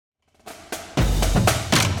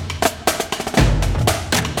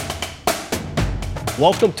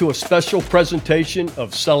Welcome to a special presentation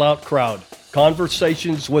of Sellout Crowd,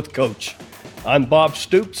 Conversations with Coach. I'm Bob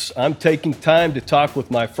Stoops. I'm taking time to talk with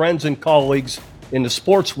my friends and colleagues in the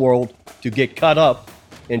sports world to get caught up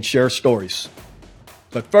and share stories.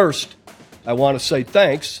 But first, I want to say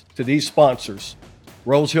thanks to these sponsors,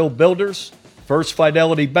 Rose Hill Builders, First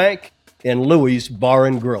Fidelity Bank, and Louie's Bar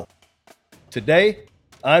and Grill. Today,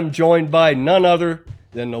 I'm joined by none other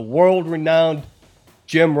than the world-renowned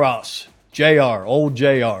Jim Ross, JR, old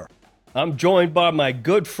JR. I'm joined by my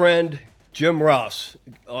good friend, Jim Ross,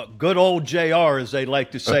 good old JR, as they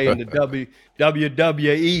like to say in the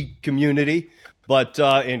WWE community, but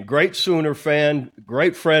and great Sooner fan,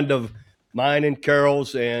 great friend of mine and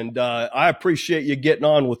Carol's, and I appreciate you getting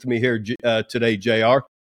on with me here today, JR.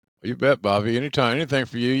 You bet, Bobby. Anytime, anything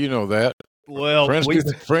for you, you know that. Well,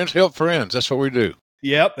 friends help friends. That's what we do.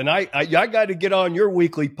 Yep, and I got to get on your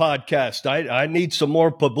weekly podcast. I need some more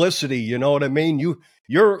publicity. You know what I mean?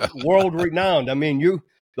 You're world renowned. I mean,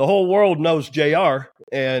 the whole world knows JR,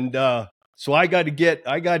 and so I got to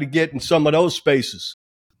get in some of those spaces.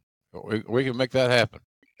 We can make that happen.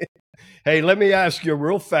 Hey, let me ask you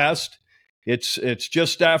real fast. It's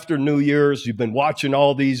just after New Year's. You've been watching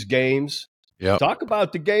all these games. Yeah. Talk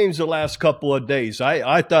about the games the last couple of days.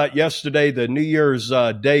 I thought yesterday the New Year's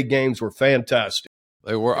Day games were fantastic.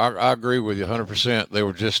 They were. I agree with you 100%. They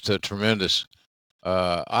were just tremendous.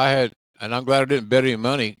 And I'm glad I didn't bet any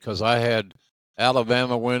money because I had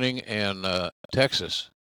Alabama winning and Texas.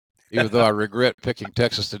 Even though I regret picking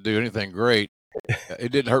Texas to do anything great,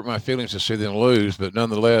 it didn't hurt my feelings to see them lose. But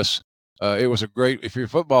nonetheless, it was a great. If you're a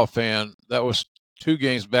football fan, that was two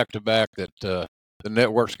games back to back that the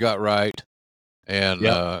networks got right, and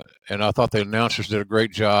I thought the announcers did a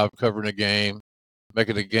great job covering the game,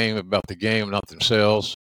 making the game about the game, not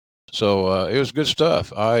themselves. So it was good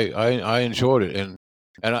stuff. I enjoyed it, and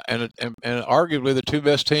arguably the two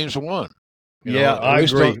best teams won. I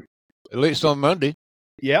agree. At least on Monday.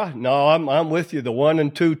 Yeah, no, I'm with you. The 1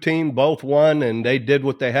 and 2 team both won, and they did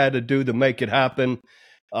what they had to do to make it happen.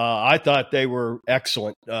 I thought they were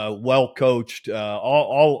excellent, well coached,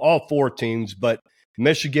 all four teams. But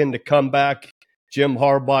Michigan to come back, Jim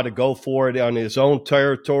Harbaugh to go for it on his own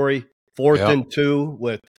territory, 4th and 2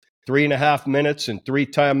 with 3.5 minutes and 3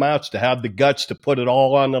 timeouts to have the guts to put it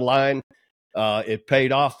all on the line. It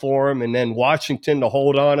paid off for him. And then Washington to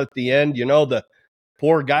hold on at the end. You know, the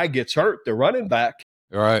poor guy gets hurt, the running back.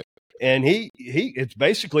 Right. And it's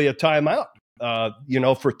basically a timeout,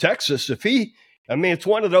 for Texas. It's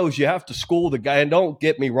one of those you have to school the guy. And don't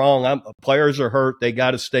get me wrong, players are hurt. They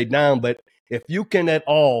got to stay down. But if you can at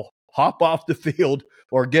all hop off the field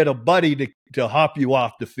or get a buddy to hop you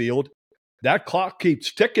off the field, that clock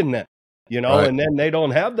keeps ticking then, right. And then they don't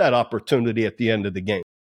have that opportunity at the end of the game.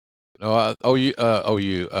 No, they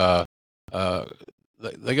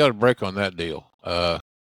got a break on that deal.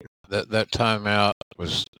 That timeout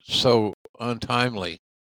was so untimely,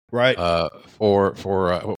 right? For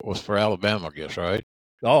Alabama, I guess, right?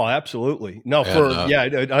 Oh, absolutely. No,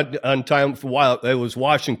 on time for a while it was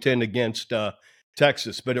Washington against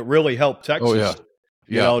Texas, but it really helped Texas. Oh, yeah.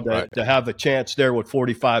 To have a chance there with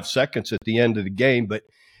 45 seconds at the end of the game. But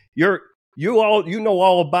you know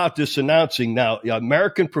all about this announcing now.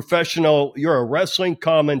 American professional, you're a wrestling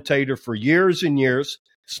commentator for years and years,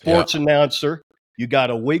 sports announcer. You got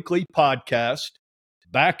a weekly podcast.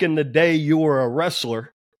 Back in the day, you were a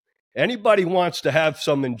wrestler. Anybody wants to have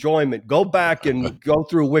some enjoyment, go back and go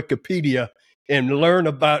through Wikipedia and learn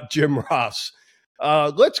about Jim Ross.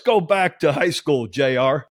 Let's go back to high school,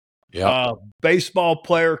 JR. Yeah. Baseball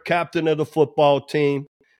player, captain of the football team,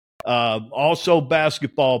 also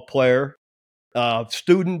basketball player,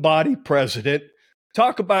 student body president.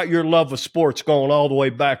 Talk about your love of sports going all the way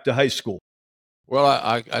back to high school. Well,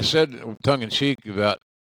 I said tongue in cheek about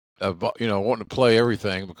wanting to play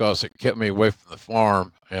everything because it kept me away from the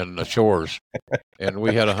farm and the chores. And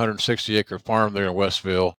we had a 160-acre farm there in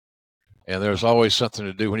Westville, and there's always something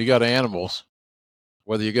to do. When you got animals,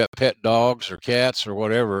 whether you got pet dogs or cats or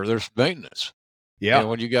whatever, there's maintenance. Yeah. And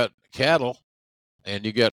when you got cattle and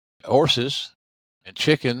you got horses and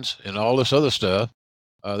chickens and all this other stuff,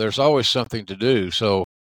 there's always something to do. So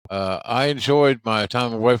I enjoyed my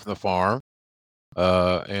time away from the farm.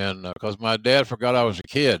 And because my dad forgot I was a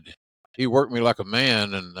kid, he worked me like a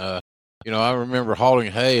man. And, I remember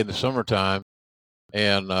hauling hay in the summertime,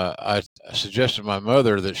 and I suggested to my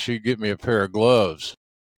mother that she get me a pair of gloves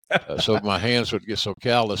so my hands would get so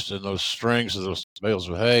calloused in those strings of those bales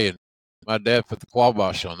of hay. And my dad put the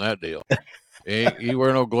kibosh on that deal. You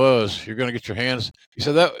wear no gloves, you're going to get your hands. He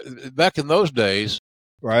said that back in those days,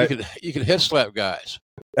 right? You could head slap guys.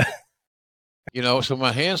 So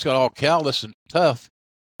my hands got all callous and tough,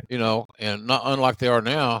 and not unlike they are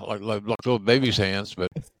now, like little baby's hands. But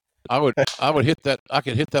I would hit that. I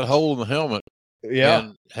could hit that hole in the helmet Yeah.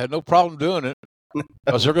 and had no problem doing it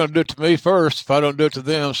because they're going to do it to me first if I don't do it to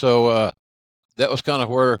them. So that was kind of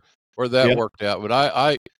where that Yeah. worked out. But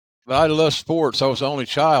I love sports. I was the only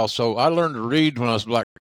child, so I learned to read when I was like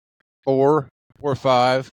four or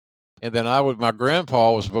five, and then my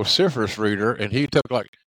grandpa was a vociferous reader, and he took like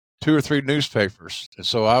two or three newspapers, and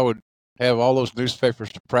so I would have all those newspapers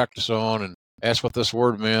to practice on and ask what this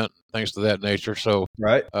word meant, things of that nature. So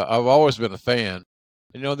Right. I've always been a fan.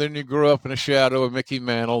 Then you grew up in the shadow of Mickey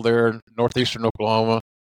Mantle there in northeastern Oklahoma.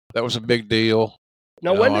 That was a big deal.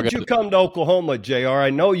 Now, when I did got you come to Oklahoma, JR? I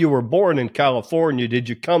know you were born in California. Did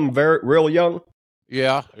you come real young?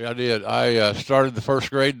 yeah, I did. I started the first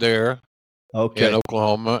grade there in Okay.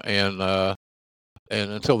 Oklahoma, and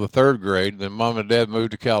until the third grade. Then mom and dad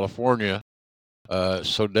moved to California,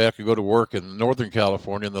 so dad could go to work in Northern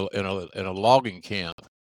California in a logging camp.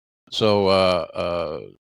 So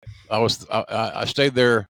I stayed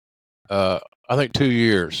there. I think 2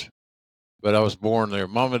 years, but I was born there.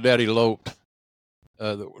 Mom and dad eloped.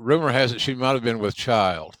 The rumor has it she might have been with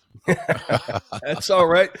child. That's all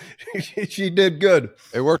right. She did good.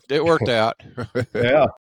 It worked. It worked out. Yeah.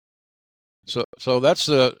 So that's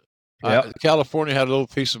Yeah. California had a little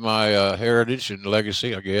piece of my heritage and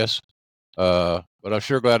legacy, I guess. But I'm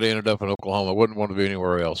sure glad I ended up in Oklahoma. I wouldn't want to be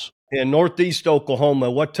anywhere else. In Northeast Oklahoma,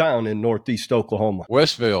 what town in Northeast Oklahoma?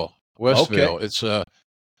 Westville, Okay. Westville.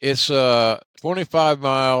 It's 25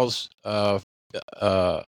 miles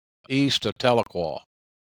east of Tahlequah,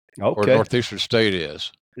 where Okay. Northeastern State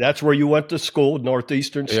is. That's where you went to school,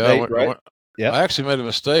 Northeastern Yeah, I State, went. I right? went. Yeah. I actually made a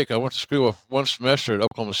mistake. I went to school one semester at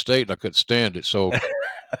Oklahoma State, and I couldn't stand it. So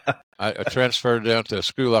I transferred down to a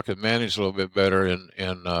school I could manage a little bit better, and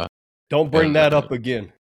Don't bring and that up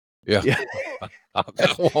again. yeah, Yeah. I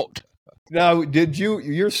won't. Now,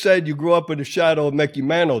 you said you grew up in the shadow of Mickey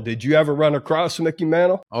Mantle. Did you ever run across Mickey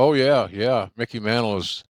Mantle? Oh yeah. Mickey Mantle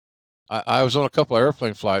was. I was on a couple of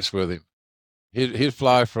airplane flights with him. He'd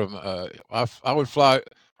fly from. I would fly.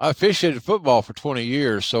 I officiated football for 20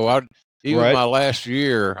 years, so even Right. my last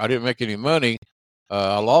year, I didn't make any money.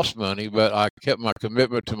 I lost money, but I kept my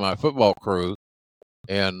commitment to my football crew,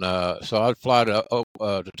 and so I'd fly to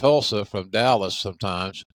Tulsa from Dallas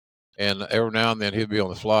sometimes, and every now and then he'd be on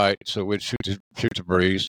the flight, so we'd shoot the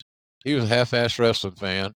breeze. He was a half-ass wrestling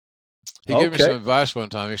fan. He gave me Okay. some advice one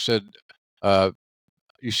time. He said, uh,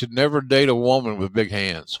 "You should never date a woman with big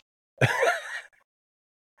hands."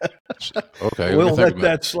 Okay, let me We'll think let about it.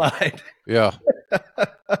 that slide. Yeah,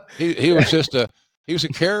 he was just he was a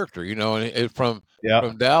character, and Yeah.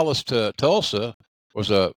 from Dallas to Tulsa was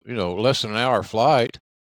a less than an hour flight,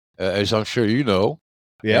 as I'm sure you know.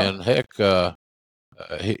 Yeah. And heck,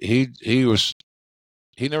 he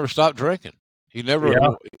never stopped drinking. He never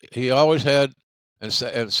Yeah. he always had, and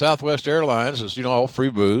Southwest Airlines is all free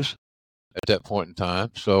booze at that point in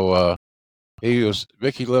time. So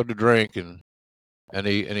Mickey loved to drink, and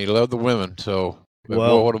he loved the women. So, but boy,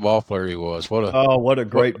 Well, what a ball player he was! what a What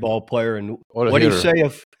great ball player. And what a what do you hitter!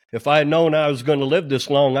 say if I had known I was going to live this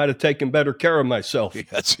long, I'd have taken better care of myself.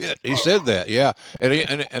 That's it. He said that, yeah. And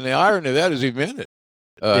the irony of that is he meant it.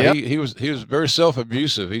 Yeah. He was very self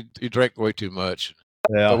abusive. He drank way too much.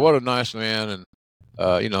 But Yeah. what a nice man, and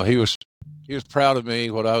he was proud of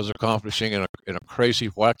me what I was accomplishing in a crazy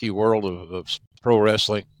wacky world of pro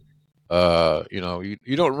wrestling.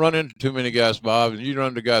 You don't run into too many guys, Bob, and you run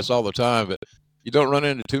into guys all the time, but you don't run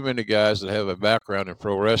into too many guys that have a background in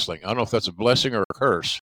pro wrestling. I don't know if that's a blessing or a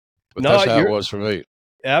curse, but No, that's how it you're was for me.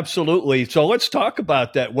 absolutely. So let's talk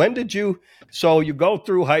about that. When did you? So you go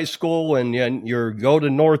through high school and you go to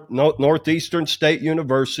Northeastern State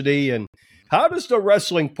University, and how does the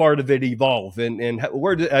wrestling part of it evolve? And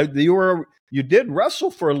where did you did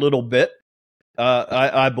wrestle for a little bit,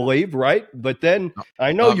 I believe, right? But then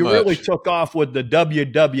I know Not you really much. took off with the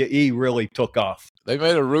WWE. Really took off. They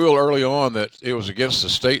made a rule early on that it was against the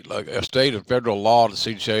state, like a state and federal law, to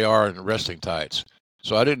see JR in wrestling tights.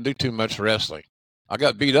 So I didn't do too much wrestling. I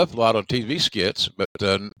got beat up a lot on TV skits, but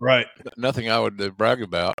Right. nothing I would brag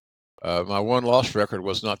about. My one-loss record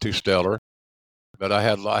was not too stellar, but I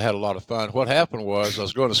had a lot of fun. What happened was I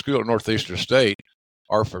was going to school at Northeastern State.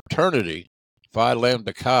 Our fraternity, Phi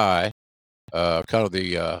Lambda Chi, kind of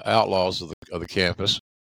the outlaws of the campus.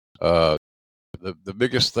 Uh, the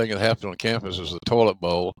biggest thing that happened on campus was the toilet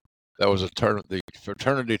bowl. That was the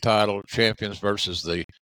fraternity title champions versus the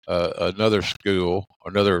another school,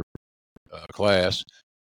 another class,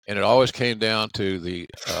 and it always came down to the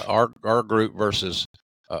our group versus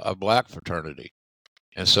a black fraternity.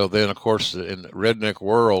 And so then, of course, in the redneck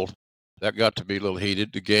world, that got to be a little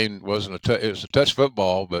heated. The game wasn't it was a touch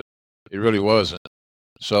football, but it really wasn't.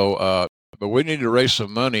 So, but we needed to raise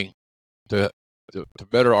some money to to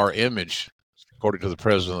better our image, according to the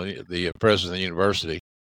president of the university.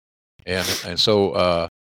 And so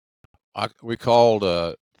we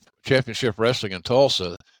called Championship Wrestling in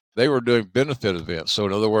Tulsa. They were doing benefit events. So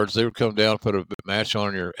in other words, they would come down, put a match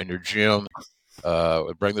on in your gym,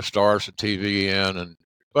 would bring the stars and TV in, and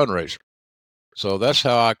fundraiser. So that's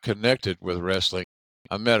how I connected with wrestling.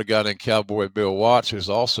 I met a guy named Cowboy Bill Watts, who's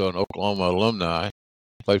also an Oklahoma alumni.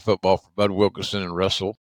 Played football for Bud Wilkinson and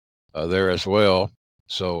wrestled there as well.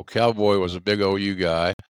 So Cowboy was a big OU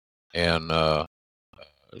guy, and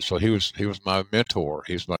so he was my mentor.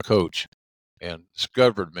 He was my coach, and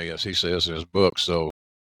discovered me, as he says in his book. So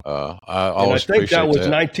I And I always think that appreciate was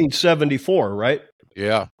that. 1974, right?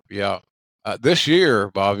 Yeah, yeah. This year,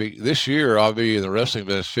 Bobby, I'll be in the wrestling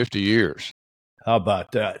business 50 years. How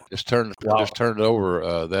about that? Just turned Wow.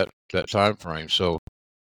 over that time frame. So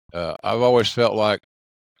I've always felt like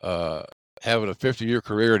having a 50-year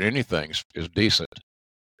career in anything is decent.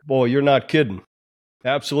 Boy, you're not kidding.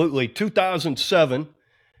 Absolutely. 2007,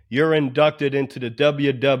 you're inducted into the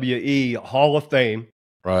WWE Hall of Fame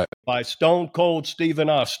Right. by Stone Cold Stephen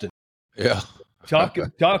Austin. Yeah.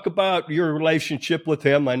 Talk about your relationship with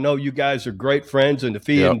him. I know you guys are great friends, and if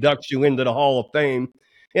he Yep. inducts you into the Hall of Fame,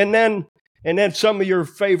 and then some of your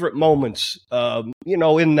favorite moments,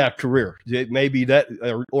 in that career, maybe that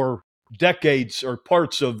or decades or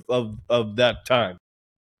parts of that time.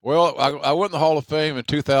 Well, I went in the Hall of Fame in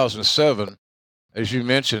 2007. As you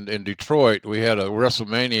mentioned, in Detroit, we had a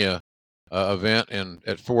WrestleMania event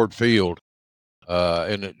at Ford Field,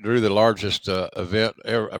 and it drew the largest event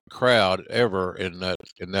crowd ever in that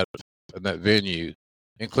venue,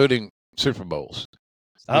 including Super Bowls.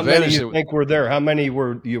 How many you think were there? How many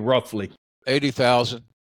were you roughly? 80,000.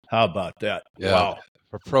 How about that? Yeah, Wow.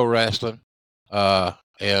 for pro wrestling. The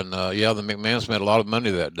McMahons made a lot of money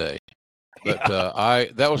that day. But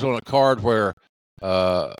that was on a card where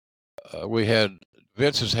we had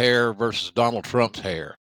Vince's hair versus Donald Trump's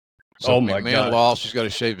hair. So Oh if my McMahon God. lost, he's got to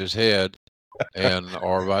shave his head,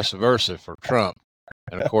 or vice versa for Trump.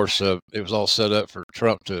 And of course, it was all set up for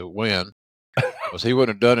Trump to win, because he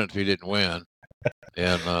wouldn't have done it if he didn't win.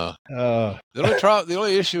 And the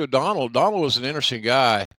only issue with Donald was an interesting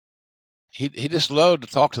guy. He just loved to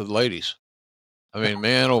talk to the ladies. I mean,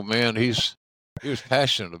 man, oh man, he was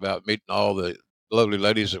passionate about meeting all the lovely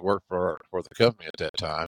ladies that worked for the company at that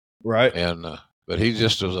time. right. And but he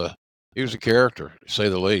just was a character, to say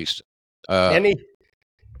the least.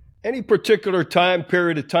 Any particular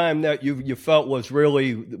period of time that you felt was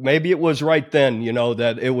really, maybe it was right then,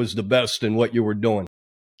 that it was the best in what you were doing?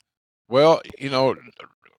 Well,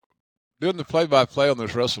 doing the play-by-play on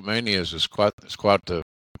those WrestleManias is quite the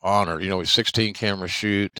honor. It's 16 camera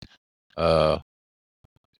shoot, live.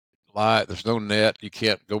 There's no net. You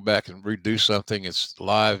can't go back and redo something. It's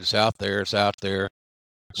live. It's out there. So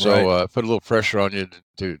Right. put a little pressure on you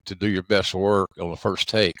to do your best work on the first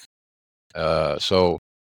take. But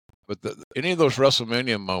any of those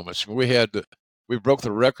WrestleMania moments, we broke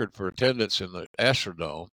the record for attendance in the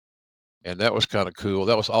Astrodome, and that was kind of cool.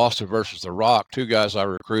 That was Austin versus The Rock, two guys I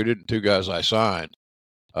recruited and two guys I signed.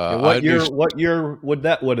 And what year would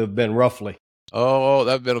have been roughly? Oh,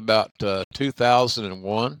 that'd been about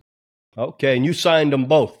 2001. Okay, and you signed them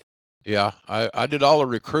both. Yeah, I did all the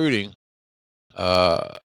recruiting.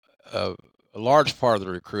 A large part of the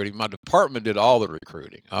recruiting. My department did all the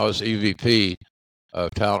recruiting. I was EVP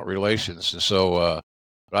of talent relations, and so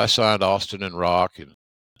but I signed Austin and Rock and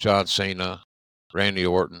John Cena, Randy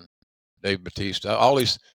Orton, Dave Batista, all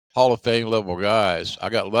these Hall of Fame level guys. I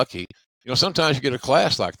got lucky. Sometimes you get a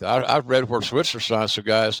class like that. I've read where Switzer signed some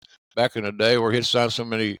guys back in the day where he'd signed so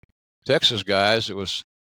many Texas guys. It was,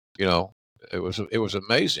 it was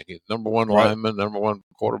amazing. Number one lineman, number one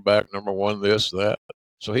quarterback, number one this, that.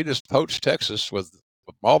 So he just poached Texas with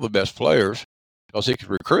all the best players because he could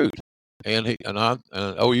recruit. And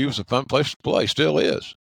OU was a fun place to play, still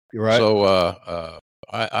is. You're right. So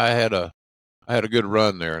I had a good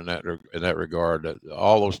run there in that regard.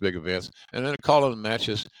 All those big events, and then calling the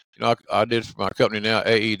matches. I did for my company now,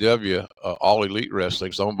 AEW, All Elite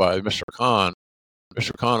Wrestling, owned by Mr. Khan.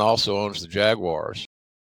 Mr. Khan also owns the Jaguars,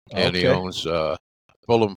 and he owns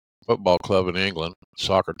Fulham Football Club in England,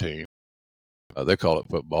 soccer team. They call it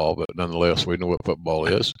football, but nonetheless, we know what football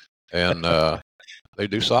is, and they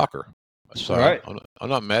do soccer. So right. I'm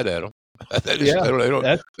not mad at them.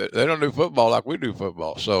 They don't do football like we do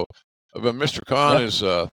football. So, but Mr. Khan is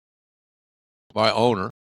my owner,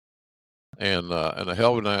 and a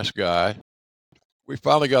hell of a nice guy. we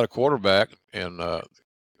finally got a quarterback, and the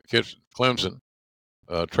kid from Clemson,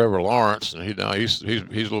 Trevor Lawrence, and he's a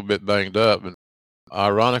little bit banged up, and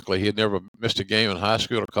ironically, he had never missed a game in high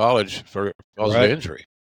school or college because of injury.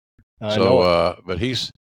 I know. But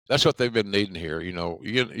that's what they've been needing here. You know,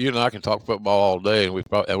 you and I can talk football all day, and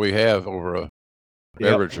we have over a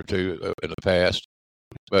beverage or two in the past.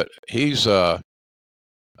 But he's what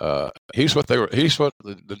the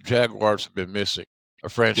Jaguars have been missing, a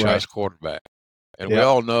franchise quarterback. And we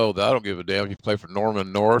all know that I don't give a damn if you play for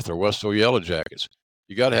Norman North or Westville Yellow Jackets.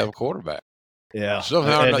 You got to have a quarterback. Yeah.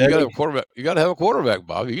 Somehow you got to have a quarterback. You got to have a quarterback,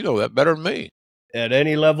 Bobby. You know that better than me. At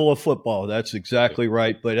any level of football, that's exactly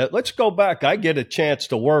right. But let's go back. I get a chance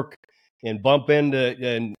to work and bump into,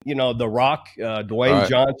 The Rock, Dwayne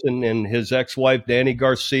Johnson, and his ex-wife, Danny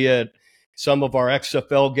Garcia, at some of our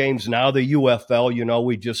XFL games, now the UFL. You know,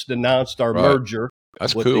 we just announced our merger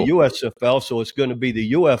with the USFL, so it's going to be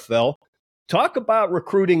the UFL. Talk about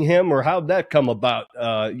recruiting him, or how'd that come about?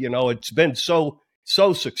 It's been so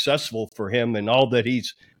successful for him, and all that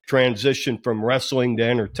he's transitioned from wrestling to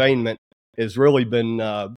entertainment has really been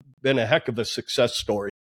a heck of a success story.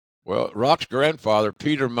 Well, Rock's grandfather,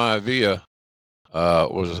 Peter Maivia,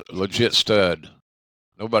 was a legit stud.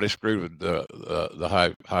 Nobody screwed with the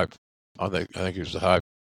high. I think he was the high.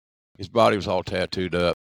 His body was all tattooed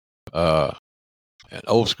up, and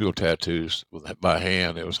old school tattoos by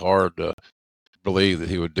hand. It was hard to believe that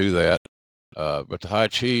he would do that. But the high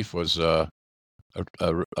chief was a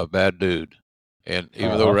bad dude, and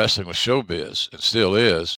even though wrestling was showbiz, it still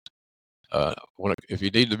is. If you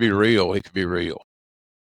need to be real, he could be real.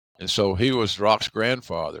 And so he was Rock's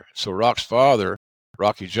grandfather. So Rock's father,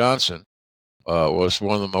 Rocky Johnson, was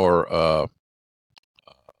one of the more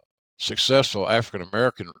successful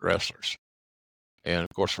African-American wrestlers. And, of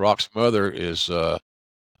course, Rock's mother is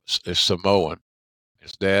Samoan.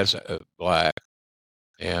 His dad's black.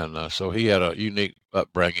 And so he had a unique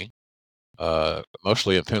upbringing,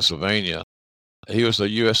 mostly in Pennsylvania. He was a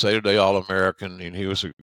USA Today All-American, and he was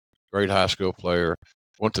a great high school player.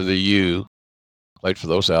 Went to the U, played for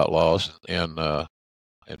those Outlaws, and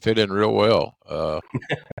fit in real well.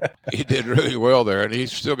 He did really well there, and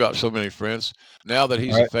he's still got so many friends. Now that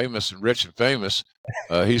he's famous and rich and famous,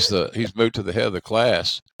 he's moved to the head of the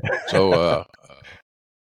class. So,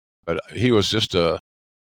 but he was just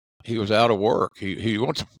he was out of work. He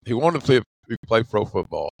wanted to play pro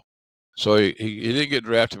football, so he didn't get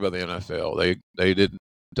drafted by the NFL. They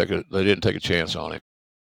didn't take a chance on him.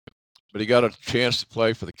 But he got a chance to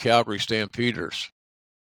play for the Calgary Stampeders.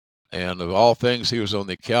 And of all things, he was on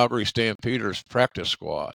the Calgary Stampeders practice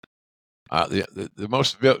squad. The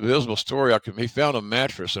most visible story he found a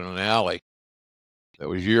mattress in an alley that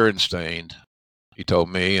was urine stained, he told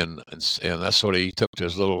me, and that's what he took to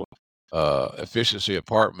his little efficiency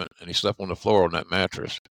apartment, and he slept on the floor on that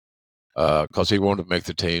mattress because he wanted to make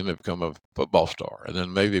the team and become a football star, and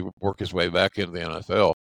then maybe work his way back into the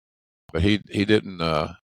NFL. But he didn't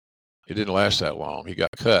last that long. He got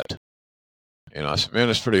cut. And I said, man,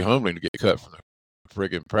 it's pretty humbling to get cut from the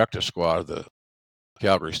friggin' practice squad of the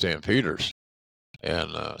Calgary Stampeders.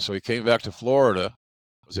 And so he came back to Florida.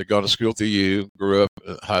 He had gone to school at the U, grew up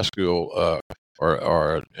in high school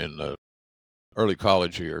or in the early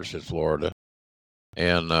college years in Florida.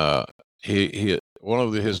 And one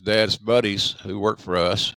of his dad's buddies who worked for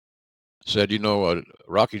us said,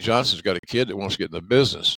 Rocky Johnson's got a kid that wants to get in the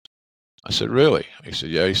business. I said, really? He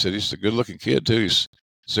said, yeah. He said, he's a good-looking kid, too. He's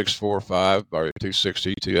 6'4", 5", or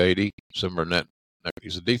 260, 280, somewhere in that.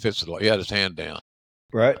 He's a defensive lineman. He had his hand down.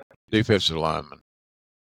 Right. Defensive lineman.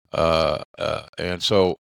 And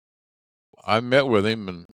so I met with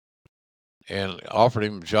him and offered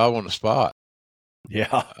him a job on the spot.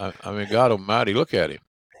 Yeah. I mean, God almighty, look at him.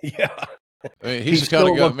 Yeah. I mean, he's the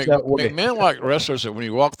kind of guy, man like wrestlers that when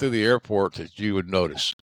you walk through the airport that you would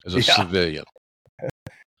notice as a civilian.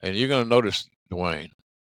 And you're going to notice Dwayne.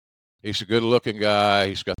 He's a good-looking guy.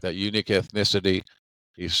 He's got that unique ethnicity.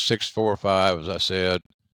 He's 6'4", 5", as I said.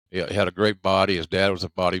 He had a great body. His dad was a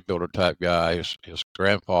bodybuilder type guy. His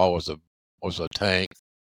grandpa was a tank.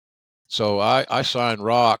 So I signed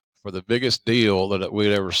Rock for the biggest deal that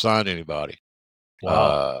we'd ever signed anybody.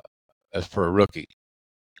 Wow. As for a rookie.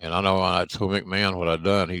 And I know I told McMahon what I'd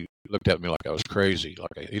done. He looked at me like I was crazy.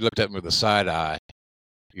 He looked at me with a side eye.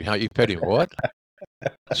 You paid him what?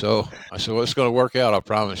 So I said, well, it's going to work out, I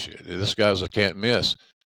promise you. This guy's a can't miss.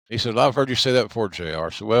 He said, I've heard you say that before, JR. I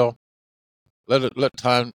said, well, let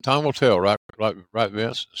time will tell, right,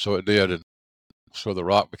 Vince? So it did, and so The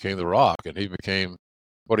Rock became The Rock, and he became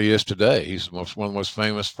what he is today. He's one of the most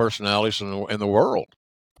famous personalities in the world.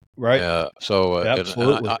 Right.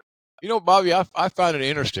 Absolutely. And Bobby, I find it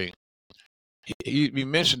interesting. You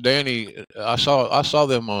mentioned Danny. I saw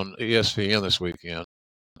them on ESPN this weekend.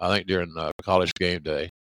 I think during college game day.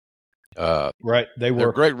 Right, they They're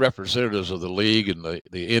were. great representatives of the league and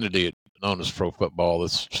the entity known as pro football.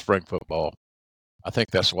 That's spring football. I think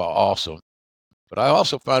that's awesome. But I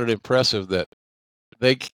also find it impressive that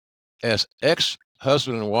they, as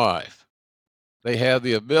ex-husband and wife, they have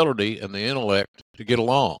the ability and the intellect to get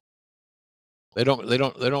along. They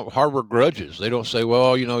don't harbor grudges. They don't say,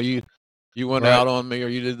 well, you went Right, out on me or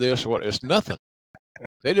you did this or what. It's nothing.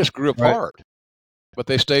 They just grew right, apart. But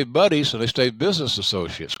they stayed buddies and they stayed business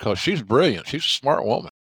associates because she's brilliant. She's a smart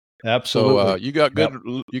woman. So absolutely. Yep,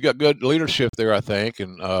 you got good leadership there, I think,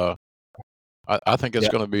 and I think it's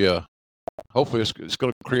yeah, going to be hopefully it's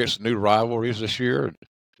going to create some new rivalries this year.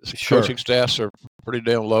 The sure. coaching staffs are pretty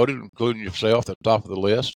damn loaded, including yourself at the top of the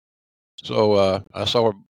list. So I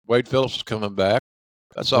saw Wade Phillips is coming back.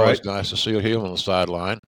 That's Right. always nice to see him on the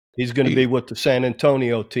sideline. He's going to He, be with the San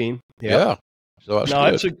Antonio team. Yep. yeah, so that's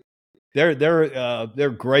No, good. they're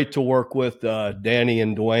great to work with. Danny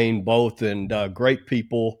and Dwayne both, and great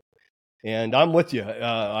people. And I'm with you.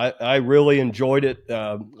 I really enjoyed it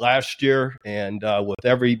last year, and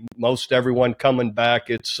with most everyone coming back,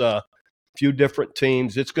 it's a few different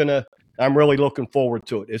teams. I'm really looking forward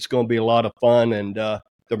to it. It's going to be a lot of fun, and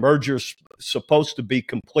the merger's supposed to be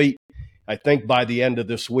complete, I think, by the end of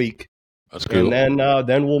this week, That's and cool.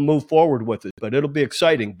 then we'll move forward with it. But it'll be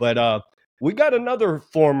exciting. But we got another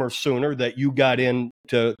former Sooner that you got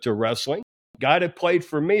into wrestling. Guy that played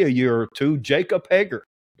for me a year or two, Jacob Hager.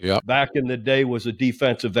 Yep. Back in the day, was a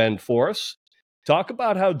defensive end for us. Talk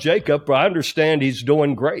about how Jacob. I understand he's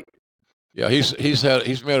doing great. Yeah, he's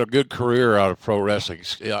made a good career out of pro wrestling.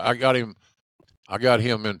 Yeah, I got him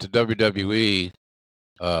into WWE.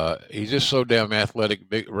 He's just so damn athletic,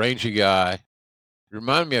 big, rangy guy.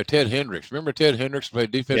 Remind me of Ted Hendricks. Remember Ted Hendricks played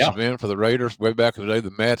Yeah, defensive end for the Raiders way back in the day, the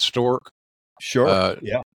Mad Stork. sure. Uh,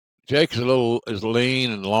 Yeah, Jake is lean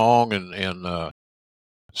and long,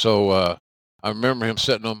 so I remember him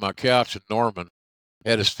sitting on my couch in Norman,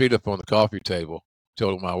 had his feet up on the coffee table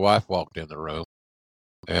till my wife walked in the room,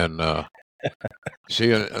 and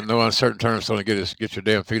she, in no uncertain terms, told him, get your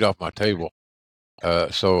damn feet off my table.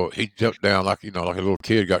 So he jumped down like like a little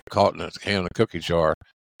kid got caught in his hand in a cookie jar.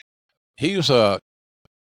 He was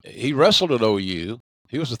he wrestled at OU.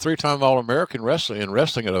 He was a 3-time All-American wrestling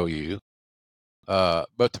at OU.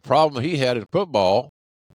 But the problem he had in football,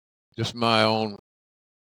 just my own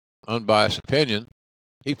unbiased opinion,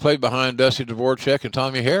 he played behind Dusty Dvorak and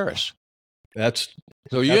Tommy Harris. that's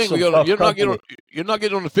So that's some tough company, you're not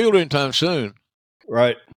getting on the field anytime soon.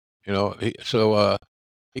 right?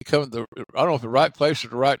 He come to I don't know if the right place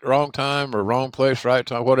at the wrong time or wrong place, right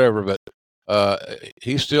time, whatever. But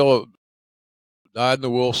he's still a dyed in the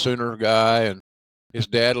wool Sooner guy, and his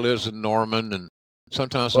dad lives in Norman, and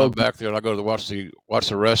sometimes when I'm Well, back there and I go to watch the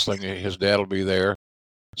wrestling, his dad will be there.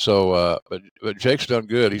 So, but Jake's done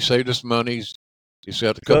good. He saved us money. He's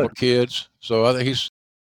got a couple good. of kids, so I think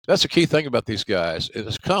that's the key thing about these guys.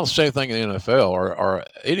 It's kind of the same thing in the NFL or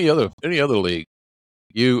any other league.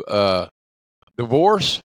 You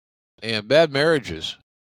divorce and bad marriages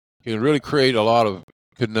can really create a lot of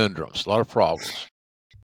conundrums, a lot of problems.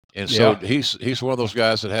 And so Yeah, he's one of those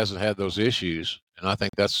guys that hasn't had those issues, and I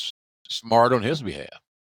think that's smart on his behalf.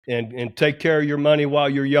 and take care of your money while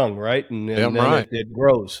you're young, right? And Damn then right. it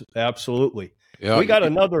grows. Absolutely. Yeah. We got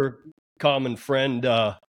another common friend.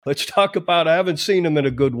 Let's talk about. I haven't seen him in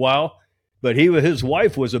a good while, but his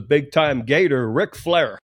wife was a big time Gator, Ric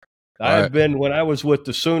Flair. I All right. had been when I was with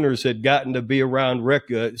the Sooners, had gotten to be around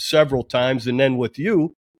Rick several times, and then with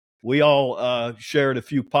you, we all shared a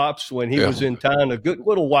few pops when he Yeah. was in town a good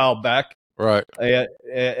little while back Right.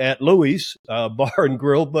 at Louis Bar and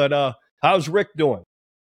Grill. But how's Rick doing?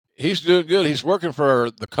 He's doing good. He's working for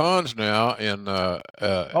the Cons now and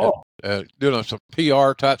Oh, doing some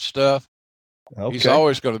PR type stuff. He's okay,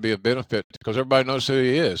 always going to be a benefit because everybody knows who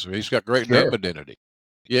he is. He's got great name sure, identity.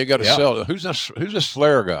 You ain't got to yeah, sell. Who's this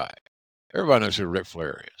Flair guy? Everybody knows who Ric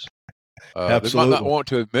Flair is. They might not absolutely, want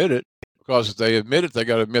to admit it because if they admit it, they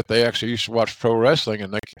got to admit they actually used to watch pro wrestling,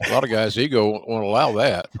 and a lot of guys' ego won't allow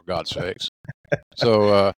that, for God's sakes.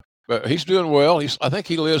 So, but he's doing well. I think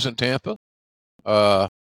he lives in Tampa. Uh,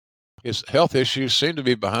 his health issues seem to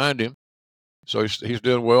be behind him, so he's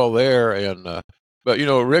doing well there. But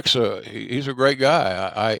Rick's he's a great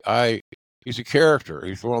guy. He's a character.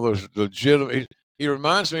 He's one of those legitimate. He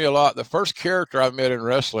reminds me a lot. The first character I met in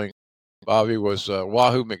wrestling, Bobby, was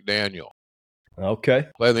Wahoo McDaniel. okay.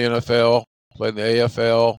 Played in the NFL, played in the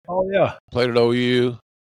AFL, Oh yeah, played at OU,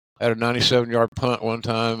 had a 97-yard punt one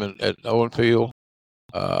time at Owen Field.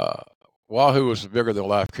 Uh, Wahoo was a bigger than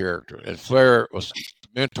life character, and Flair was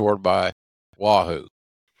mentored by Wahoo.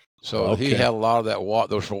 So he had a lot of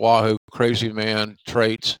those Wahoo crazy man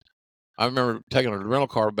traits. I remember taking a rental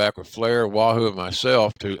car back with Flair, Wahoo, and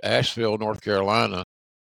myself to Asheville, North Carolina,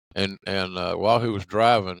 and Wahoo was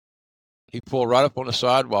driving. He pulled right up on the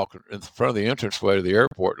sidewalk in front of the entranceway to the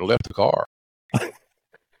airport and left the car.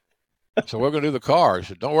 So we're going to do the car. He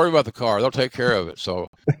said, "Don't worry about the car; they'll take care of it." So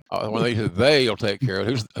when they said they'll take care of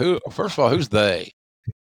it, who? First of all, who's they?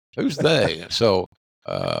 Who's they? So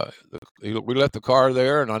we left the car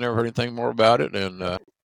there, and I never heard anything more about it. And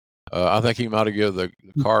I think he might have given the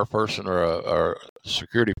car person or a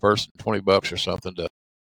security person $20 or something to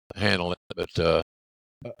handle it. But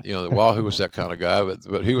Wahoo was that kind of guy.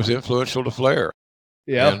 But he was influential to Flair.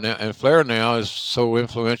 Yeah. And Flair now is so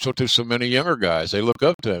influential to so many younger guys. They look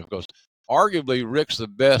up to him because arguably Rick's the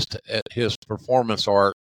best at his performance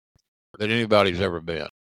art that anybody's ever been.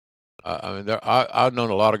 I mean, I've known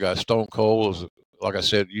a lot of guys. Stone Cold is, like I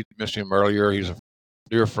said, you mentioned him earlier. He's a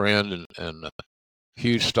dear friend and a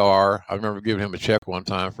huge star. I remember giving him a check one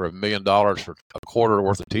time for $1 million for a quarter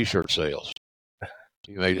worth of T-shirt sales.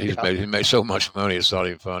 He made so much money, it's not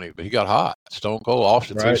even funny. But he got hot. Stone Cold,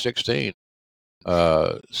 Austin 316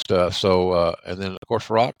 stuff. So and then of course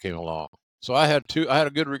Rock came along. So I had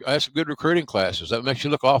some good recruiting classes. That makes you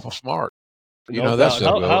look awful smart. That's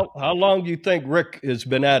how long do you think Rick has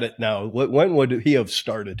been at it now? When would he have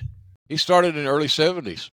started? He started in the early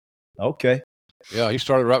 70s. Okay. Yeah, he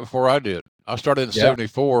started right before I did. I started in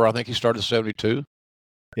 74. I think he started in 72.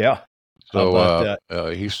 Yeah. So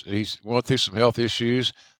he's went through some health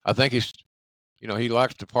issues. I think he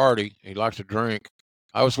likes to party. He likes to drink.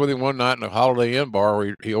 I was with him one night in a Holiday Inn bar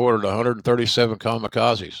where he ordered 137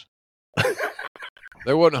 kamikazes.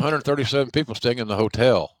 There wasn't 137 people staying in the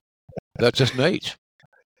hotel. That's just Nate.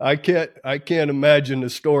 I can't imagine the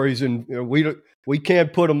stories, and we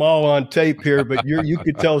can't put them all on tape here, but you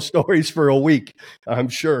could tell stories for a week, I'm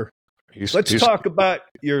sure. Let's talk about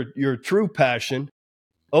your true passion,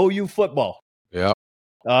 OU football. Yeah.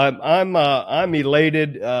 I'm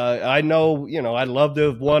elated. I know, I'd love to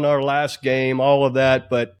have won our last game, all of that,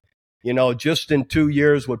 but just in 2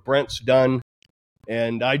 years, what Brent's done,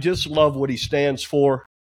 and I just love what he stands for,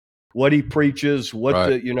 what he preaches,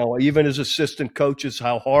 even as assistant coaches,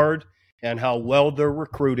 how hard and how well they're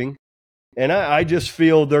recruiting. And I just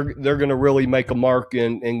feel they're going to really make a mark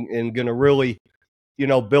and going to really,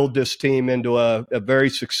 build this team into a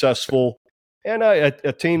very successful and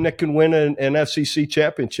a team that can win an SEC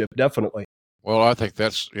championship, definitely. Well, I think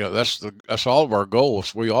that's all of our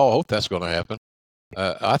goals. We all hope that's going to happen.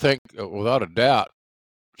 I think without a doubt,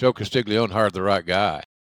 Joe Castiglione hired the right guy.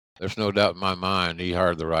 There's no doubt in my mind he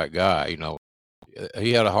hired the right guy.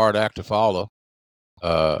 He had a hard act to follow.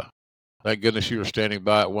 Thank goodness you were standing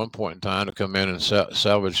by at one point in time to come in and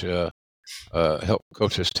salvage, help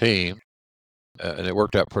coach his team, and it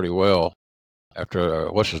worked out pretty well. After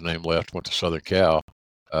what's his name left, went to Southern Cal.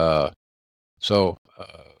 But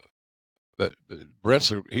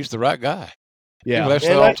he's the right guy. Yeah, he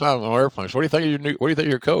lasted all the time on airplanes. What do you think of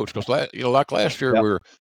your coach? Because like last year, we were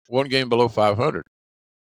one game below 500.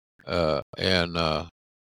 And I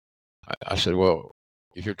said, well,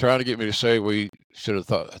 if you're trying to get me to say we should have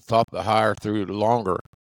thought the hire through longer,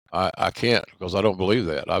 I can't, because I don't believe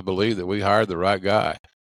that. I believe that we hired the right guy.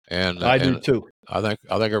 And I do too. I think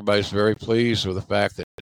everybody's very pleased with the fact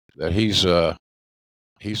that he's our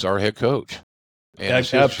head coach, and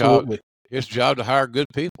it's his job to hire good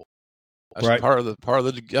people. That's part of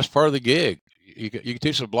the gig. You can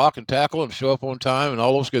teach them to block and tackle and show up on time and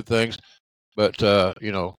all those good things, but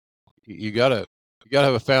you gotta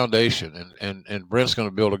have a foundation, and Brent's going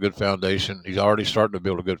to build a good foundation. He's already starting to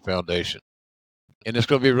build a good foundation, and it's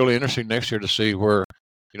going to be really interesting next year to see where.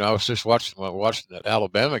 I was just watching that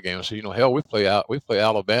Alabama game. So hell, we play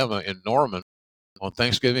Alabama in Norman on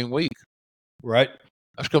Thanksgiving week. Right.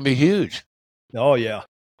 That's going to be huge. Oh yeah.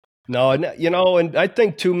 No, and and I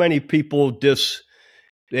think too many people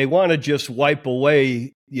they want to just wipe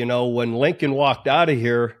away. When Lincoln walked out of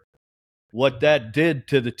here, what that did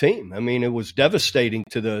to the team. I mean, it was devastating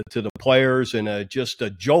to the players and just a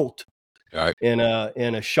jolt, right, and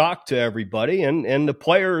a shock to everybody, and the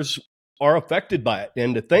players are affected by it.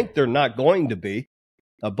 And to think they're not going to be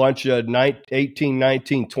a bunch of 18,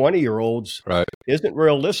 19, 20-year-olds isn't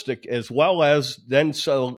realistic, as well as then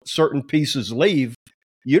so certain pieces leave.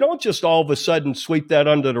 You don't just all of a sudden sweep that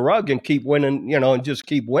under the rug and keep winning, and just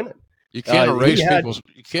keep winning. You can't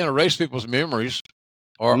erase people's memories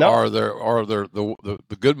or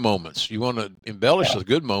the good moments. You want to embellish the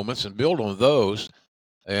good moments and build on those.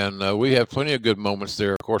 And we have plenty of good moments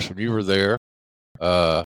there, of course, when you were there.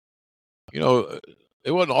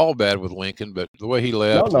 it wasn't all bad with Lincoln, but the way he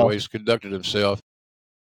left, the No. way he's conducted himself,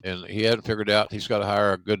 and he hadn't figured out he's got to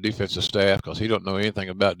hire a good defensive staff because he don't know anything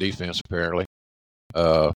about defense apparently.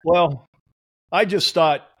 Well, I just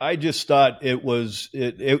thought it was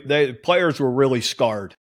the players were really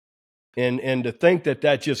scarred, and to think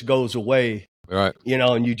that just goes away, right?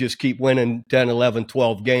 And you just keep winning 10, 11,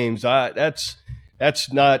 12 games. That's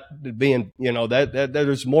not being, that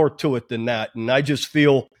there's more to it than that. And I just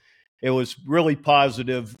feel it was really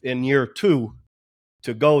positive in year 2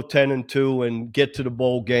 to go 10-2 and get to the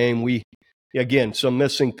bowl game. We, again, some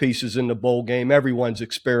missing pieces in the bowl game. Everyone's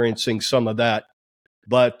experiencing some of that.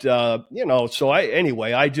 But, so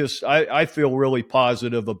I feel really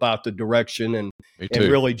positive about the direction and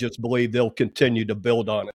really just believe they'll continue to build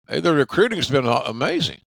on it. Hey, the recruiting's been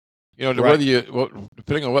amazing. Right. Whether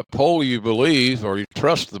depending on what poll you believe or you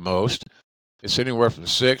trust the most, it's anywhere from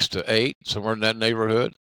 6 to 8, somewhere in that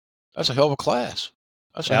neighborhood. That's a hell of a class.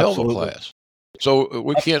 That's a hell of a class. So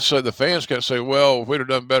we can't say, the fans can't say, well, if we'd have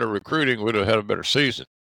done better recruiting, we'd have had a better season.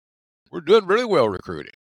 We're doing really well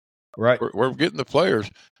recruiting. Right. We're getting the players.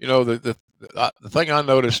 The thing I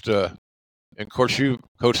noticed, and of course you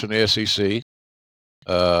coach in the SEC,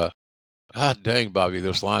 God dang, Bobby,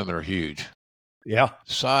 those linemen are huge. Yeah.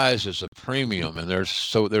 Size is a premium, and they're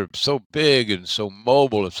so big and so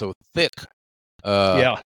mobile and so thick.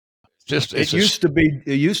 Yeah. It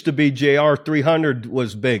used to be JR 300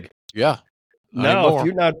 was big. Yeah. Now, if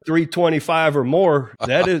you're not 325 or more,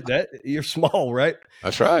 that you're small, right?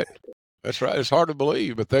 That's right. It's hard to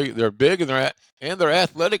believe, but they're big and they're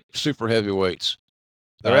athletic super heavyweights.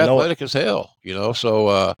 They're athletic as hell,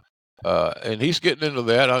 So and he's getting into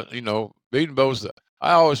that. Beadenbow's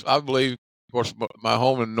I believe, of course, my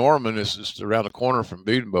home in Norman is just around the corner from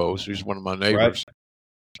Beadenbow's. He's one of my neighbors.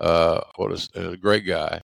 Right. A great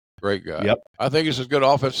guy. Yep. I think he's as good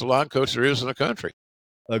offensive line coach there is in the country.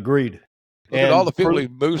 Agreed. Look at all the people he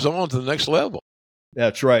moves on to the next level.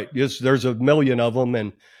 That's right. There's a million of them,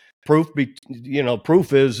 and proof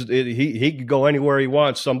is he could go anywhere he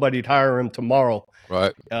wants. Somebody'd hire him tomorrow.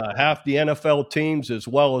 Right. Half the NFL teams, as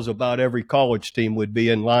well as about every college team, would be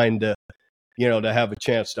in line to have a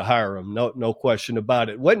chance to hire him. No question about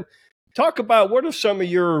it. Talk about what are some of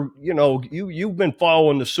your, you've been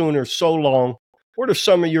following the Sooners so long. What are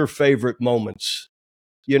some of your favorite moments?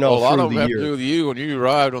 A lot of them have to do with you when you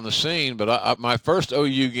arrived on the scene. But my first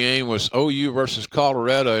OU game was OU versus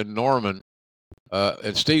Colorado in Norman,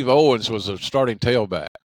 and Steve Owens was a starting tailback.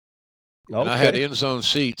 Okay. And I had end zone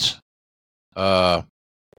seats. I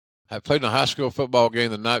played in a high school football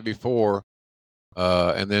game the night before,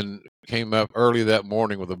 and then came up early that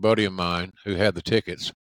morning with a buddy of mine who had the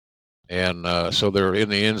tickets. And so they were in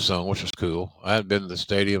the end zone, which was cool. I hadn't been to the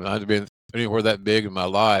stadium. I hadn't been anywhere that big in my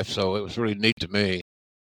life, so it was really neat to me.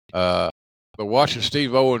 But watching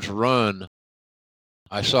Steve Owens run,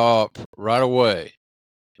 I saw right away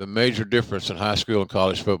the major difference in high school and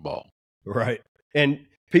college football. Right. And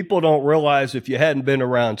people don't realize, if you hadn't been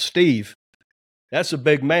around Steve, that's a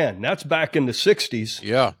big man. That's back in the 60s.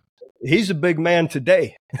 Yeah. He's a big man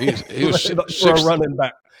today. He was for a running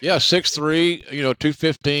back. Yeah, 6'3",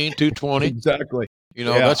 215, 220. Exactly.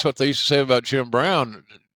 That's what they used to say about Jim Brown.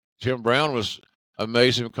 Jim Brown was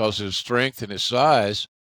amazing because of his strength and his size.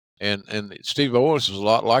 And Steve Owens was a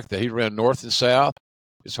lot like that. He ran north and south.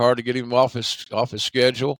 It's hard to get him off his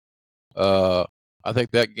schedule. I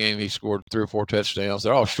think that game he scored 3 or 4 touchdowns.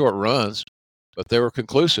 They're all short runs, but they were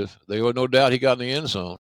conclusive. There was no doubt he got in the end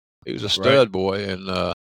zone. He was a stud boy, and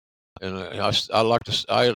I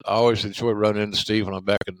always enjoy running into Steve when I'm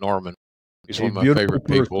back in Norman. He's one of my favorite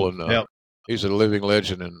people, and he's a living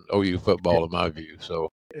legend in OU football in my view. So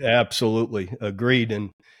absolutely agreed,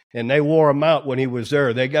 and they wore him out when he was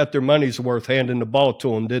there. They got their money's worth handing the ball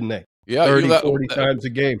to him, didn't they? Yeah, 40 times a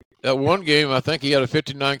game. That one game, I think he had a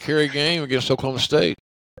 59 carry game against Oklahoma State.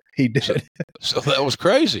 He did. So that was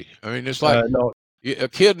crazy. I mean, it's like a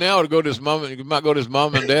kid now would go to his mom. He might go to his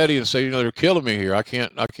mom and daddy and say, they're killing me here. I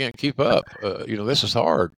can't keep up. This is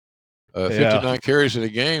hard. 59 carries in a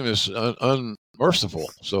game is unmerciful.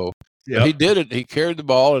 So he did it. He carried the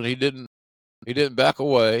ball and he didn't back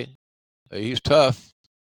away. He's tough.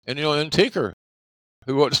 And Tinker,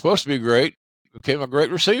 who wasn't supposed to be great, became a great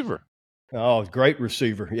receiver. Oh, great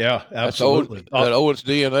receiver. Yeah, absolutely. That Owens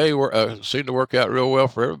DNA seemed to work out real well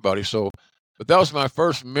for everybody. So, but that was my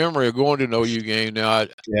first memory of going to an OU game. Now,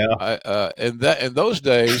 in those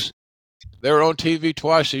days, they were on TV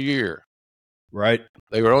twice a year. Right.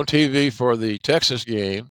 They were on TV for the Texas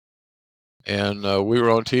game, and we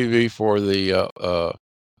were on TV for the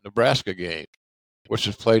Nebraska game, which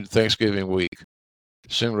was played Thanksgiving week.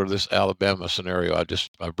 similar to this Alabama scenario I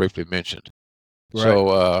briefly mentioned. Right.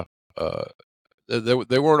 So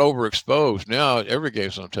they weren't overexposed. Now every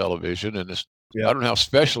game's on television, and I don't know how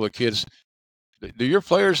special the kids. Do your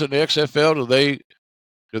players in the XFL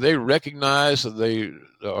do they recognize that they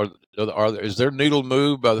is their needle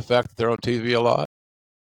moved by the fact that they're on TV a lot?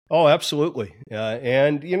 Oh, absolutely.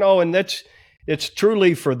 And it's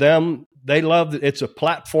truly for them. They love that it's a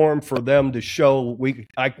platform for them to show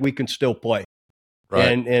we can still play.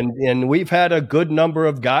 Right. And we've had a good number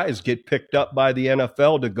of guys get picked up by the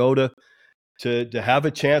NFL to go to have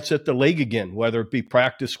a chance at the league again, whether it be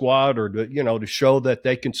practice squad or to show that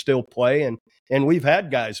they can still play. And we've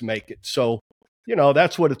had guys make it. So,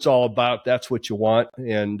 that's what it's all about. That's what you want.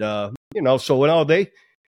 And so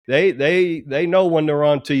they know when they're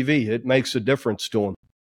on TV. It makes a difference to them.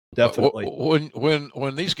 Definitely.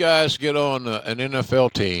 When these guys get on an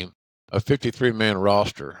NFL team, a 53-man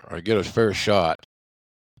roster, or get a fair shot,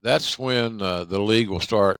 that's when the league will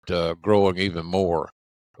start growing even more.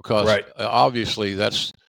 Because obviously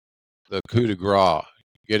that's the coup de grace,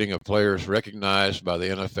 getting a players recognized by the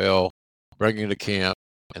NFL, bringing to camp,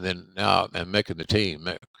 and then making the team,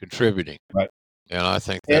 contributing. Right. And I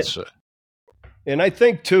think that's and I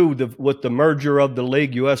think too, with the merger of the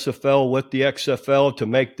league USFL with the XFL to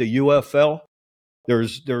make the UFL,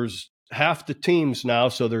 there's half the teams now,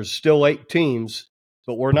 so there's still 8 teams,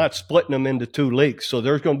 but we're not splitting them into 2 leagues. So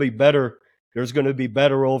there's going to be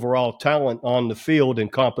better overall talent on the field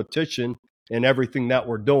and competition and everything that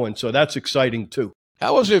we're doing. So that's exciting too.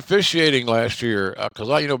 How was the officiating last year? Because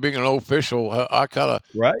being an old official, I kind of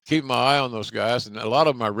keep my eye on those guys, and a lot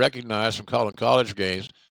of them I recognize from calling college games.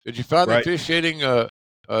 Did you find the officiating to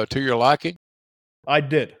your liking? I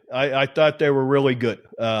did. I thought they were really good.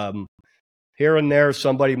 Here and there,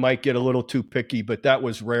 somebody might get a little too picky, but that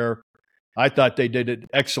was rare. I thought they did an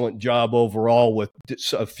excellent job overall with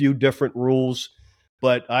a few different rules,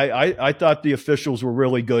 but I thought the officials were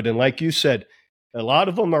really good. And like you said, a lot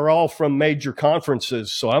of them are all from major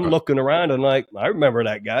conferences. So I'm looking around and like, I remember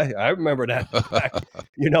that guy. I remember that guy.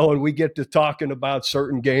 And we get to talking about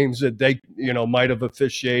certain games that they, might have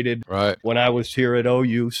officiated when I was here at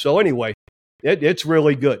OU. So anyway, it's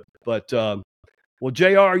really good. But, well,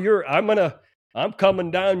 JR, I'm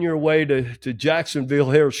coming down your way to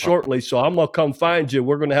Jacksonville here shortly, so I'm going to come find you.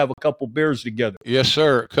 We're going to have a couple beers together. Yes,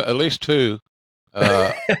 sir. At least 2.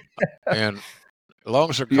 And as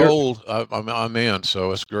long as they're cold, I'm in,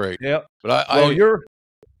 so it's great. Yeah. But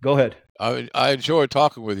go ahead. I enjoyed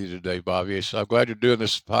talking with you today, Bobby. So I'm glad you're doing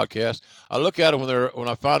this podcast. I look at them when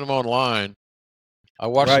I find them online. I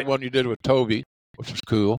watched the one you did with Toby, which was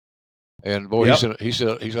cool. And boy, he's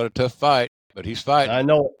got a tough fight, but he's fighting. I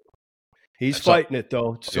know. He's fighting it,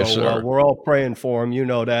 though. So yes, we're all praying for him. You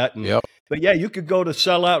know that. But, yeah, you could go to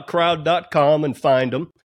selloutcrowd.com and find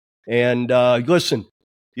them. And listen,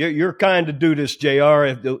 you're kind to do this, JR.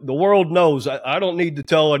 If the world knows, I don't need to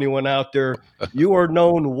tell anyone out there, you are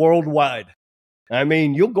known worldwide. I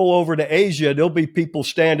mean, you'll go over to Asia, there'll be people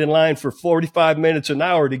stand in line for 45 minutes an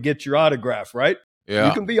hour to get your autograph, right? Yeah.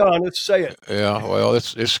 You can be honest, say it. Yeah, well,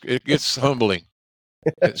 it gets humbling.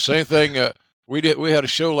 Same thing. We had a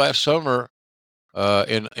show last summer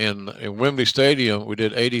in Wembley Stadium. We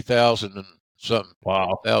did 80,000 and something.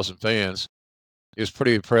 Wow. Thousand fans. It was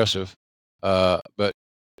pretty impressive. But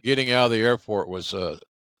getting out of the airport was I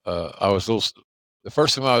was a little. The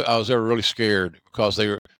first time I was ever really scared because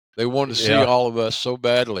they wanted to see all of us so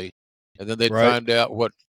badly, and then they'd find out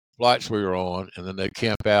what flights we were on, and then they'd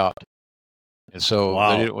camp out. And so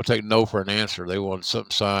they didn't want to take no for an answer. They wanted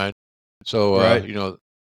something signed. So,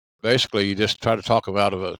 basically you just try to talk them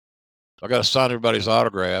out of I got to sign everybody's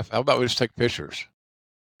autograph. How about we just take pictures?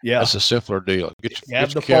 Yeah. That's a simpler deal.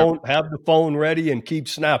 Have the phone ready and keep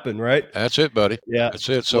snapping, right? That's it, buddy. Yeah. That's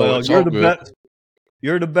it. So it's all good.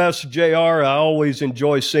 You're the best, JR. I always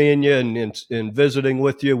enjoy seeing you and visiting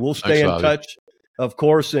with you. We'll stay in touch, of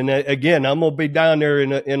course. And again, I'm going to be down there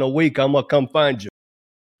in a week. I'm going to come find you.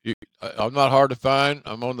 I'm not hard to find.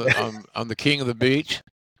 I'm I'm the king of the beach.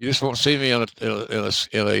 You just won't see me in a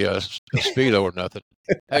Speedo or nothing.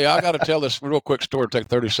 Hey, I got to tell this real quick story. Take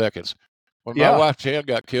 30 seconds. When my wife Jan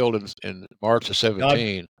got killed in March of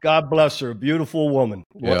 17. God bless her. Beautiful woman.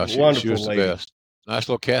 Yeah, she was the best. Nice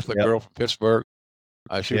little Catholic girl from Pittsburgh.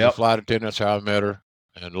 She was a flight attendant. That's how I met her.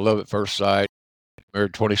 And love at first sight.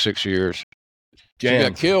 Married 26 years. Jan. She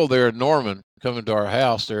got killed there in Norman, coming to our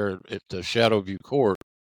house there at the Shadowview Court.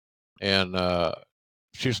 And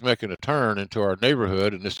she was making a turn into our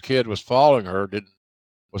neighborhood, and this kid was following her,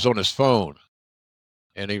 was on his phone.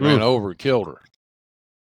 And he ran over and killed her.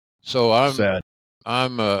 So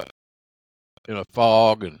I'm in a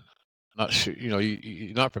fog and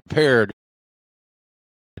you're not prepared.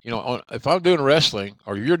 If I'm doing wrestling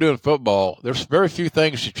or you're doing football, there's very few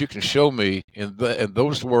things that you can show me in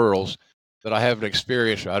those worlds that I haven't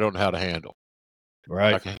experienced or I don't know how to handle.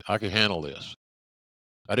 Right. I can handle this.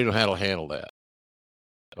 I didn't know how to handle that.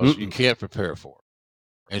 Because you can't prepare for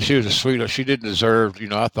it. And she was a sweetheart. She didn't deserve,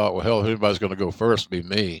 I thought, well, hell, if anybody's going to go first, it'd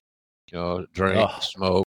be me. Drink,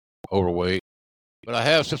 smoke, overweight. But I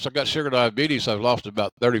have, since I got sugar diabetes, I've lost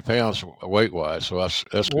about 30 pounds weight-wise, so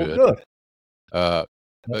that's good. Good. But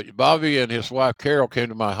Bobby and his wife, Carol, came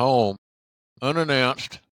to my home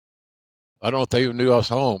unannounced. I don't know if they even knew I was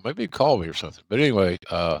home. Maybe he called me or something. But anyway,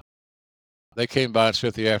 they came by and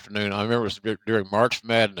spent the afternoon. I remember it was during March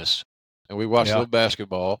Madness, and we watched a little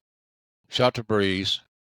basketball, shot the breeze,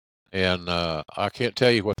 and I can't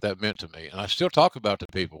tell you what that meant to me. And I still talk about to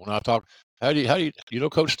people when I talk. How do you know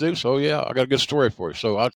Coach Stoops? Oh yeah, I got a good story for you.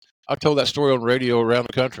 So I told that story on radio around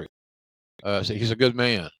the country. So he's a good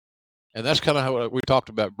man, and that's kind of how we talked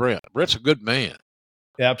about Brent. Brent's a good man.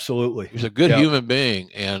 Absolutely, he's a good human being,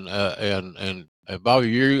 and Bobby,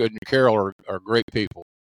 you and Carol are great people,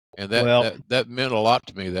 and that meant a lot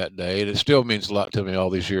to me that day, and it still means a lot to me all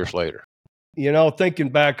these years later. Thinking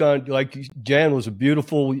back on, like, Jan was a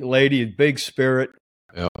beautiful lady, a big spirit.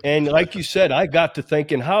 Yep. And like you said, I got to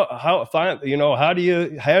thinking, how do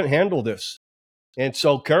you handle this? And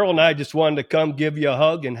so Carol and I just wanted to come give you a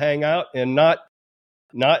hug and hang out and not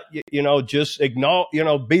just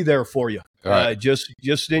acknowledge, be there for you, right.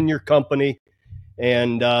 Just in your company.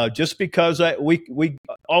 And just because we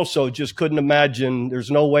also just couldn't imagine,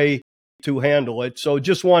 there's no way to handle it. So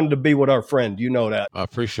just wanted to be with our friend, that. I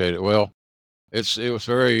appreciate it. Well, it was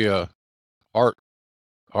very heart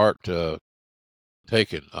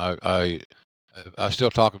taken. I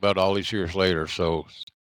still talk about it all these years later, so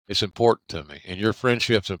it's important to me, and your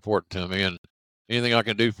friendship's important to me. And anything I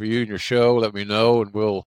can do for you and your show, let me know, and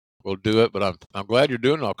we'll do it. But I'm glad you're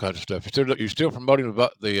doing all kinds of stuff. You're still promoting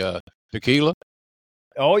the tequila.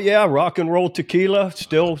 Oh yeah, rock and roll tequila.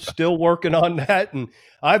 Still working on that, and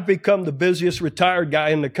I've become the busiest retired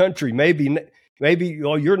guy in the country. Maybe.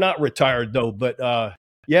 Well, you're not retired though, but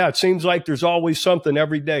yeah, it seems like there's always something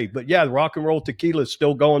every day. But yeah, the rock and roll tequila is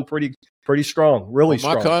still going pretty strong, really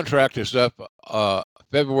strong. My contract is up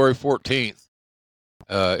February 14th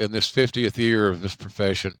in this 50th year of this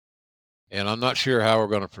profession, and I'm not sure how we're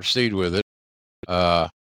going to proceed with it. I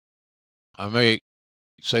may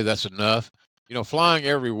say that's enough. Flying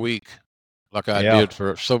every week like I did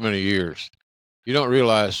for so many years, you don't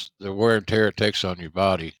realize the wear and tear it takes on your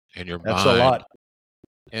body and your mind. That's a lot.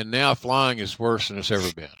 And now flying is worse than it's ever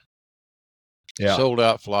been. Yeah. Sold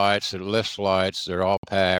out flights, there are less flights, they're all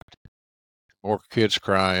packed, more kids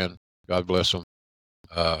crying, God bless them.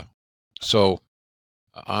 So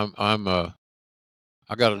I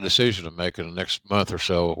got a decision to make in the next month or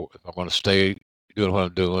so if I'm going to stay doing what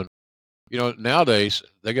I'm doing. Nowadays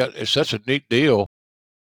it's such a neat deal.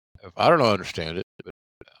 If I don't understand it, but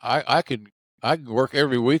I can work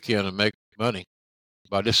every weekend and make money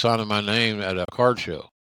by just signing my name at a card show.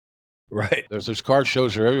 Right. There's card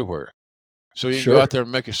shows are everywhere. So you can go out there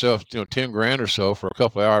and make yourself, $10,000 or so for a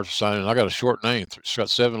couple of hours of signing. I got a short name. It's got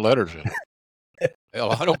 7 letters in it.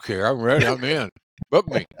 Hell, I don't care. I'm ready. I'm in. Book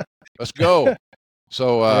me. Let's go.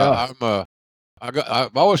 So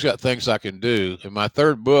I've always got things I can do. And my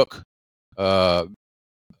third book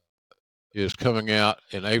is coming out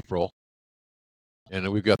in April,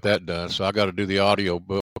 and we've got that done. So I got to do the audio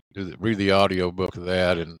book, read the audio book of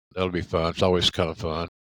that, and that'll be fun. It's always kind of fun.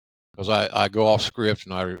 Because I go off script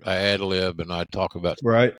and I ad lib and I talk about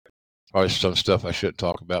probably some stuff I shouldn't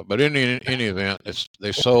talk about. But in any event,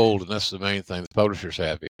 they sold, and that's the main thing. The publisher's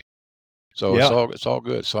happy, so it's all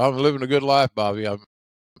good. So I'm living a good life, Bobby. I've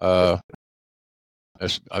been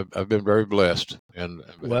very blessed, and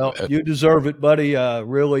you deserve it, buddy.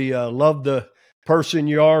 Really love the person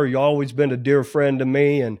you are. You've always been a dear friend to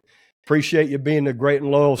me, and appreciate you being a great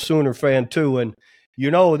and loyal Sooner fan too. And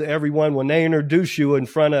everyone, when they introduce you in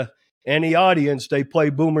front of any audience, they play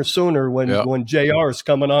Boomer Sooner when JR is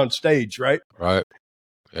coming on stage, right? Right.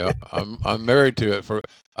 Yeah, I'm married to it.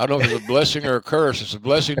 I don't know if it's a blessing or a curse. It's a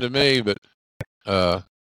blessing to me, but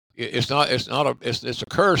it's a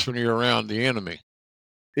curse when you're around the enemy.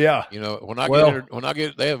 Yeah.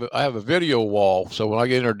 I have a video wall, so when I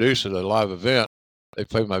get introduced at a live event, they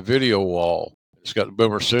play my video wall. It's got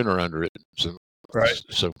Boomer Sooner under it. Some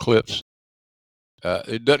clips.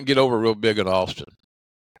 It doesn't get over real big in Austin.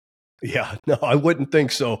 Yeah, no, I wouldn't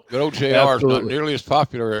think so. Good old JR is not nearly as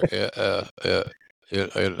popular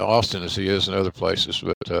in Austin as he is in other places,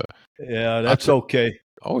 but yeah, that's okay.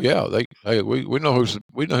 Oh yeah, we know who's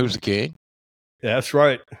the king. That's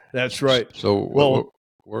right. That's right. So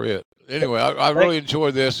we're it. Anyway, I really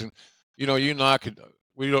enjoyed this, and you and I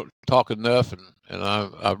we don't talk enough, and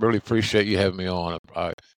I really appreciate you having me on.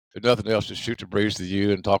 If nothing else, just shoot the breeze to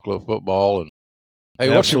you and talk a little football. And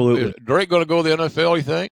hey, absolutely. Is Drake going to go to the NFL? You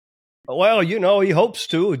think? Well, he hopes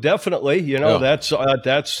to, definitely. That's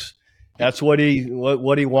what he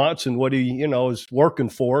wants and what he is working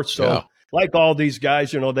for. So, like all these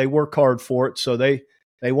guys, they work hard for it. So they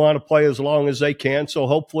want to play as long as they can. So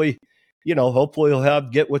hopefully he'll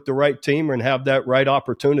get with the right team and have that right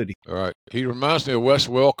opportunity. All right. He reminds me of Wes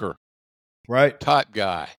Welker, right? Type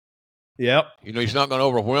guy. Yep. He's not going to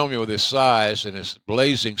overwhelm you with his size and his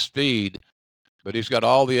blazing speed, but he's got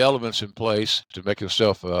all the elements in place to make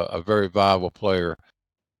himself a very viable player.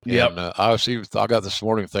 Yep. And I got this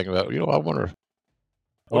morning thinking about, I wonder,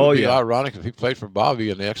 would it be ironic if he played for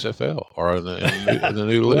Bobby in the XFL or in the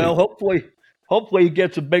new league? Well, hopefully he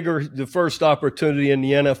gets the first opportunity in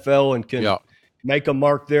the NFL and can make a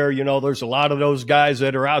mark there. There's a lot of those guys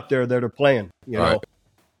that are out there that are playing, know.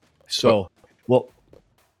 So,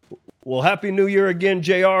 well, Happy New Year again,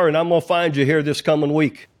 JR, and I'm going to find you here this coming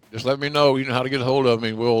week. Just let me know. You know how to get a hold of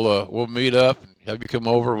me. We'll meet up and have you come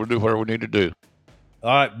over. We'll do whatever we need to do. All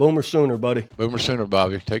right. Boomer sooner, buddy. Boomer sooner,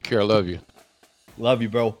 Bobby. Take care. I love you. Love you,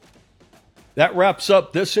 bro. That wraps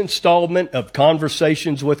up this installment of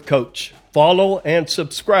Conversations with Coach. Follow and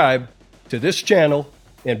subscribe to this channel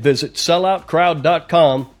and visit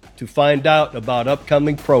selloutcrowd.com to find out about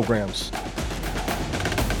upcoming programs.